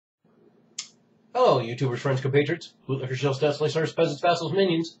Hello, YouTubers, friends, compatriots, bootlickers, shell stats, lace peasants, vassals,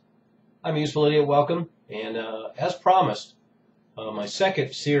 minions. I'm Useful Idiot, welcome. And as promised, my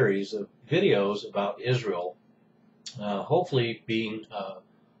second series of videos about Israel, hopefully being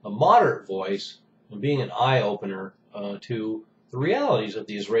a moderate voice and being an eye-opener to the realities of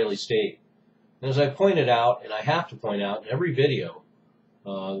the Israeli state. And as I pointed out, and I have to point out in every video,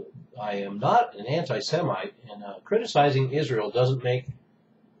 I am not an anti-Semite, and criticizing Israel doesn't make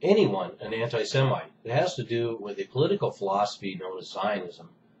anyone an anti-Semite. It has to do with a political philosophy known as Zionism.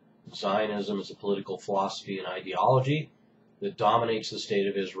 Zionism is a political philosophy and ideology that dominates the state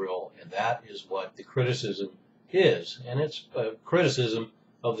of Israel, and that is what the criticism is. And it's a criticism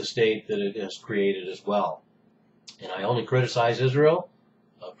of the state that it has created as well. And I only criticize Israel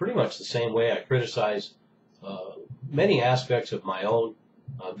pretty much the same way I criticize many aspects of my own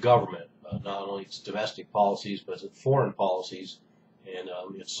government, not only its domestic policies, but its foreign policies, and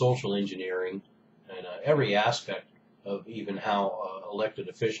its social engineering, and every aspect of even how elected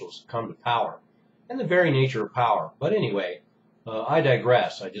officials come to power, and the very nature of power. But anyway, I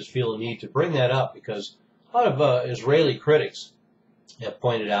digress. I just feel a need to bring that up because a lot of Israeli critics have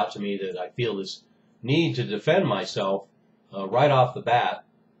pointed out to me that I feel this need to defend myself right off the bat,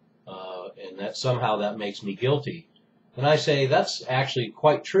 and that somehow that makes me guilty. And I say that's actually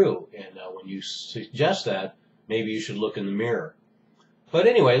quite true, and when you suggest that, maybe you should look in the mirror. But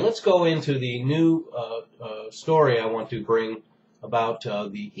anyway, let's go into the new story I want to bring about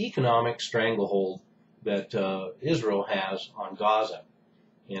the economic stranglehold that Israel has on Gaza.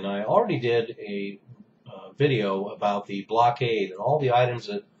 And I already did a video about the blockade and all the items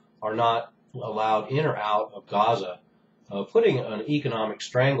that are not allowed in or out of Gaza, putting an economic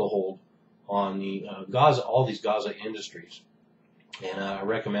stranglehold on the Gaza, all these Gaza industries. And I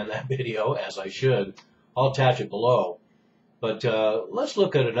recommend that video, as I should. I'll attach it below. But let's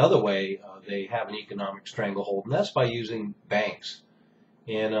look at another way they have an economic stranglehold, and that's by using banks.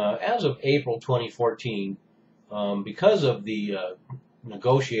 And as of April 2014, because of the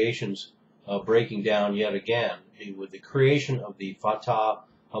negotiations breaking down yet again with the creation of the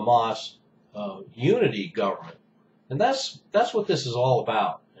Fatah-Hamas unity government, and that's what this is all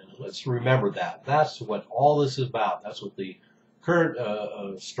about. And let's remember that. That's what all this is about. That's what the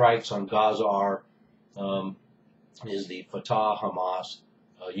current strikes on Gaza are. Is the Fatah-Hamas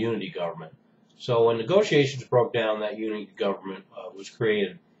unity government. So when negotiations broke down, that unity government was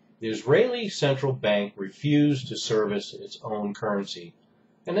created. The Israeli central bank refused to service its own currency.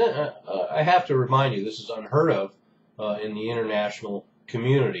 And then, I have to remind you, this is unheard of in the international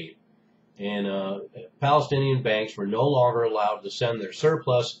community. And Palestinian banks were no longer allowed to send their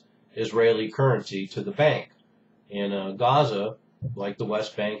surplus Israeli currency to the bank. And Gaza, like the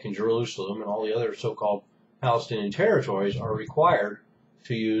West Bank and Jerusalem and all the other so-called Palestinian territories, are required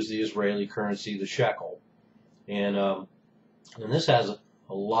to use the Israeli currency, the shekel. And this has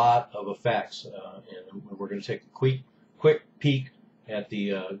a lot of effects. And we're going to take a quick peek at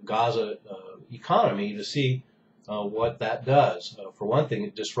the Gaza economy to see what that does. For one thing,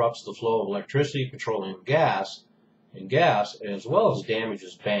 it disrupts the flow of electricity, petroleum, gas, as well as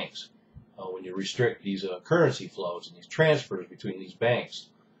damages banks when you restrict these currency flows and these transfers between these banks.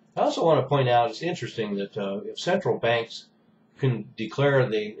 I also want to point out it's interesting that if central banks can declare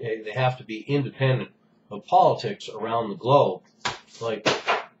they have to be independent of politics around the globe, like,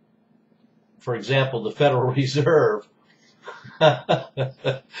 for example, the Federal Reserve,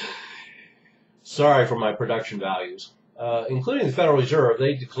 sorry for my production values, including the Federal Reserve,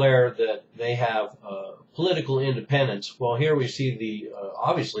 they declare that they have political independence. Well, here we see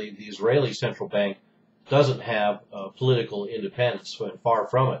obviously the Israeli central bank doesn't have political independence, far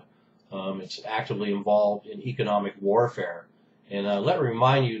from it. It's actively involved in economic warfare. And let me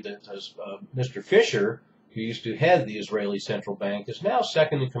remind you that Mr. Fisher, who used to head the Israeli central bank, is now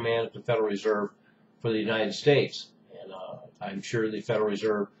second in command at the Federal Reserve for the United States. And I'm sure the Federal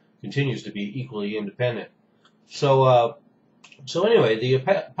Reserve continues to be equally independent. So anyway, the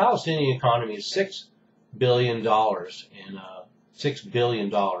Palestinian economy is $6 billion, and $6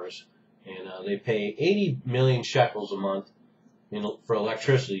 billion. And they pay 80 million shekels a month for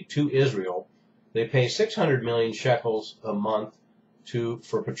electricity to Israel. They pay 600 million shekels a month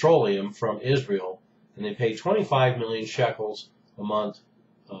for petroleum from Israel, and they pay 25 million shekels a month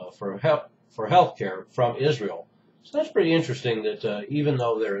for health care from Israel. So that's pretty interesting that even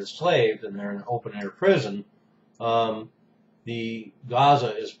though they're enslaved and they're in an open-air prison, the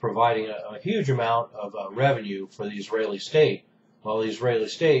Gaza is providing a huge amount of revenue for the Israeli state, while the Israeli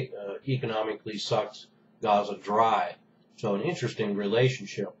state economically sucks Gaza dry. So an interesting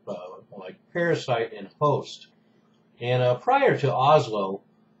relationship, like parasite and host. And prior to Oslo,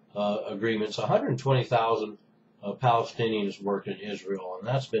 agreements, 120,000 Palestinians worked in Israel, and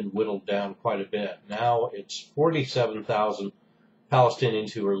that's been whittled down quite a bit. Now it's 47,000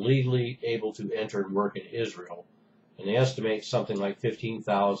 Palestinians who are legally able to enter and work in Israel, and they estimate something like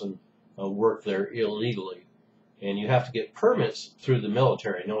 15,000 work there illegally. And you have to get permits through the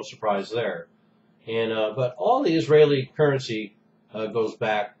military, no surprise there. And but all the Israeli currency goes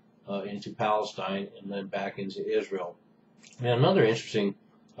back into Palestine and then back into Israel. And another interesting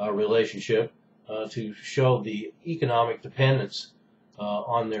relationship to show the economic dependence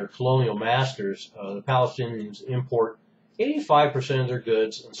on their colonial masters, the Palestinians import 85% of their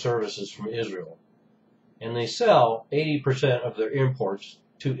goods and services from Israel, and they sell 80% of their imports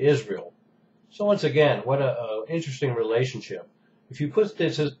to Israel. So once again, what an interesting relationship. If you put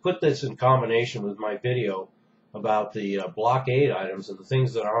this in combination with my video about the blockade items and the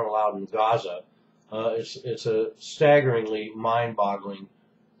things that aren't allowed in Gaza, it's a staggeringly mind-boggling,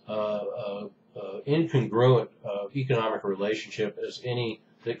 incongruent economic relationship as any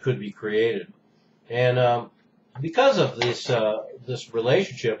that could be created. And because of this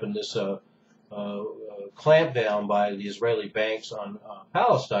relationship and this clampdown by the Israeli banks on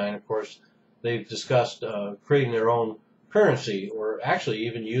Palestine, of course, they've discussed creating their own currency, or actually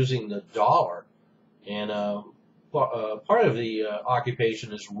even using the dollar. And part of the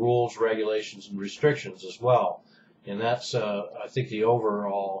occupation is rules, regulations, and restrictions as well. And that's, I think, the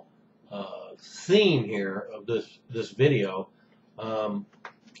overall theme here of this video.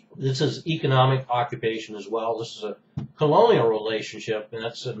 This is economic occupation as well. This is a colonial relationship, and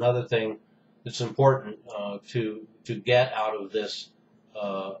that's another thing that's important to get out of this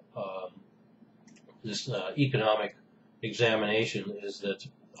economic examination, is that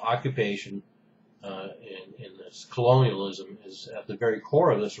occupation and this colonialism is at the very core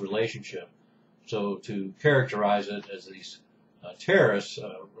of this relationship. So to characterize it as these terrorist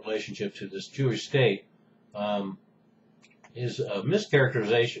relationship to this Jewish state is a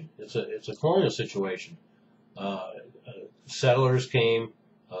mischaracterization. It's a colonial situation. Settlers came,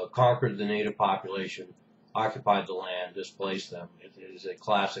 conquered the native population, occupied the land, displaced them. It is a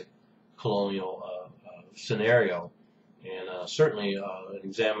classic colonial scenario, and certainly an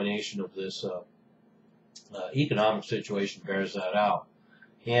examination of this economic situation bears that out.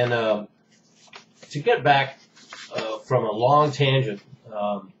 And to get back from a long tangent,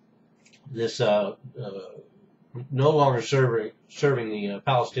 this no longer serving the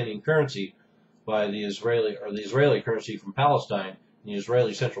Palestinian currency by the Israeli currency from Palestine, the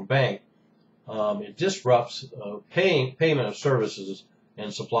Israeli central bank, it disrupts payment of services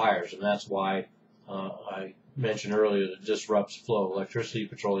and suppliers, and that's why I mentioned earlier that it disrupts flow of electricity,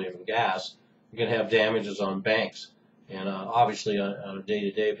 petroleum, and gas. You can have damages on banks, and obviously on a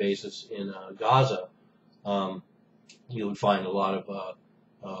day-to-day basis in Gaza, you would find a lot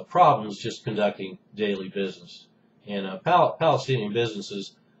of problems just conducting daily business. And Palestinian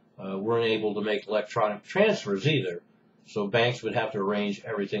businesses weren't able to make electronic transfers either, so banks would have to arrange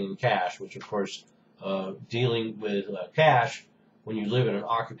everything in cash, which of course dealing with cash when you live in an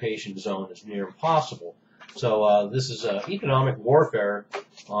occupation zone is near impossible. So this is economic warfare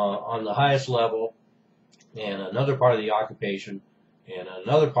on the highest level, and another part of the occupation, and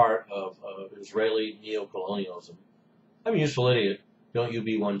another part of Israeli neocolonialism. I'm a useful idiot. Don't you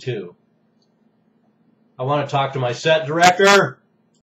be one too. I want to talk to my set director.